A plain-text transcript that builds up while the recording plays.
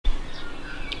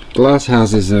glass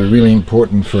houses are really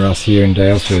important for us here in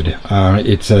Daylesford.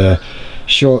 It's a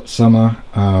short summer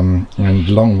and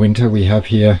long winter we have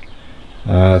here,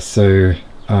 so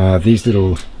these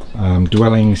little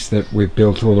dwellings that we've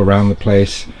built all around the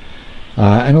place,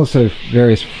 and also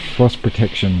various frost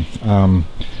protection,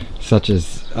 such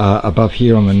as above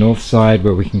here on the north side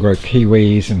where we can grow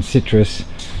kiwis and citrus,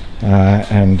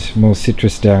 and more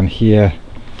citrus down here.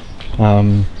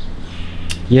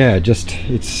 Yeah, just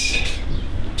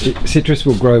citrus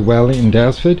will grow well in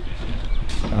Daylesford,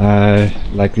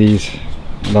 like these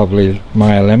lovely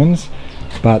Maya lemons,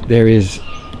 but there is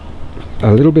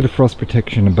a little bit of frost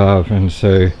protection above, and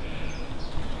so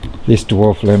this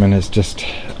dwarf lemon has just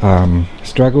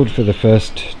struggled for the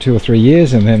first 2 or 3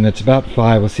 years, and then it's about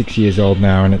 5 or 6 years old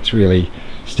now and it's really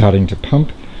starting to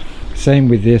pump. Same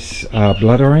with this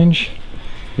blood orange.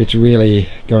 It's really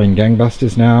going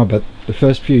gangbusters now, but the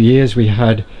first few years we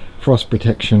had frost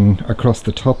protection across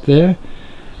the top there,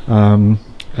 and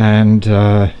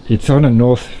it's on a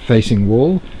north facing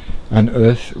wall, an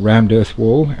rammed earth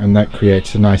wall, and that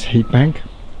creates a nice heat bank.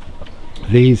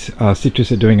 These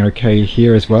citrus are doing okay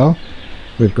here as well.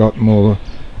 We've got more,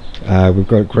 we've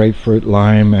got grapefruit,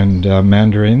 lime and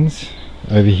mandarins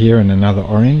over here, and another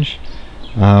orange.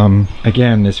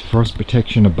 Again, there's frost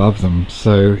protection above them,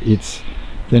 so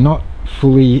they're not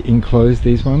fully enclosed,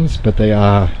 these ones, but they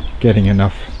are getting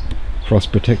enough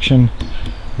frost protection.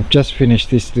 I've just finished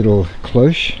this little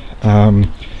cloche.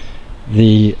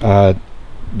 The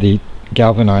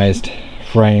galvanized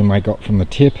frame I got from the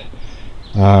tip.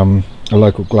 A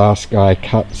local glass guy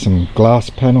cut some glass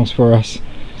panels for us,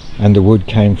 and the wood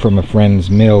came from a friend's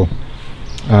mill.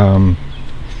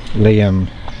 Liam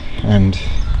and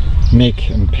Nick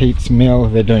and Pete's mill,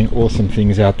 they're doing awesome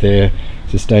things out there,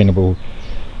 sustainable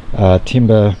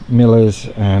timber millers,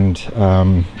 and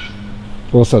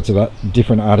all sorts of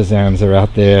different artisans are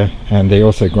out there, and they're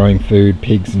also growing food,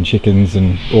 pigs and chickens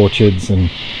and orchards,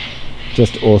 and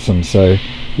just awesome. So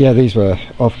yeah, these were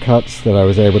offcuts that I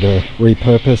was able to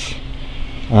repurpose.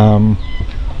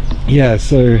 Yeah,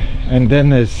 so, and then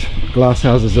there's glass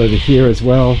houses over here as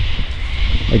well.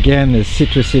 Again, there's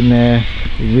citrus in there.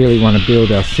 We really want to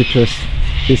build our citrus.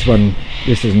 This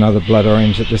is another blood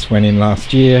orange that just went in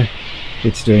last year.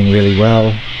 It's doing really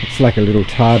well. It's like a little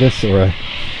TARDIS or a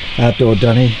outdoor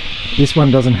dunny. This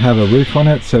one doesn't have a roof on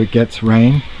it, so it gets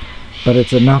rain, but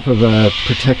it's enough of a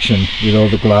protection with all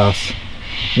the glass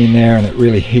in there, and it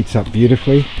really heats up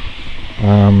beautifully.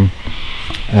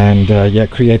 Yeah,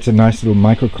 creates a nice little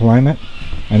microclimate.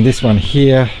 And this one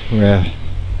here,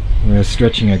 we're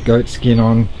stretching a goat skin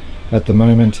on at the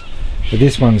moment, but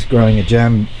this one's growing a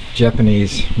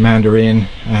Japanese mandarin,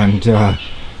 and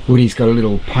Woody's got a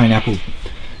little pineapple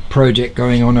project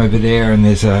going on over there, and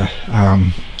there's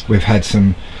we've had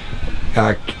some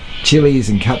chilies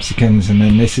and capsicums, and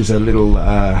then this is a little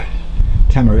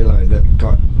tamarillo that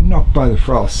got knocked by the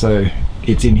frost, so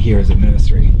it's in here as a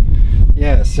nursery.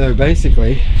 Yeah, so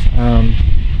basically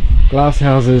glass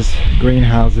houses,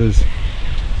 greenhouses,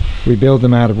 we build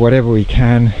them out of whatever we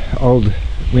can, old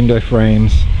window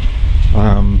frames,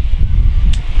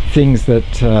 things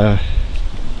that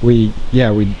we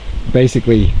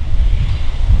basically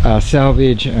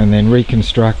salvage and then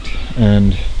reconstruct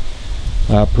and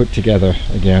put together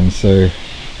again. So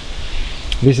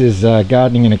this is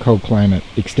gardening in a cold climate,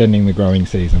 extending the growing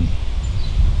season.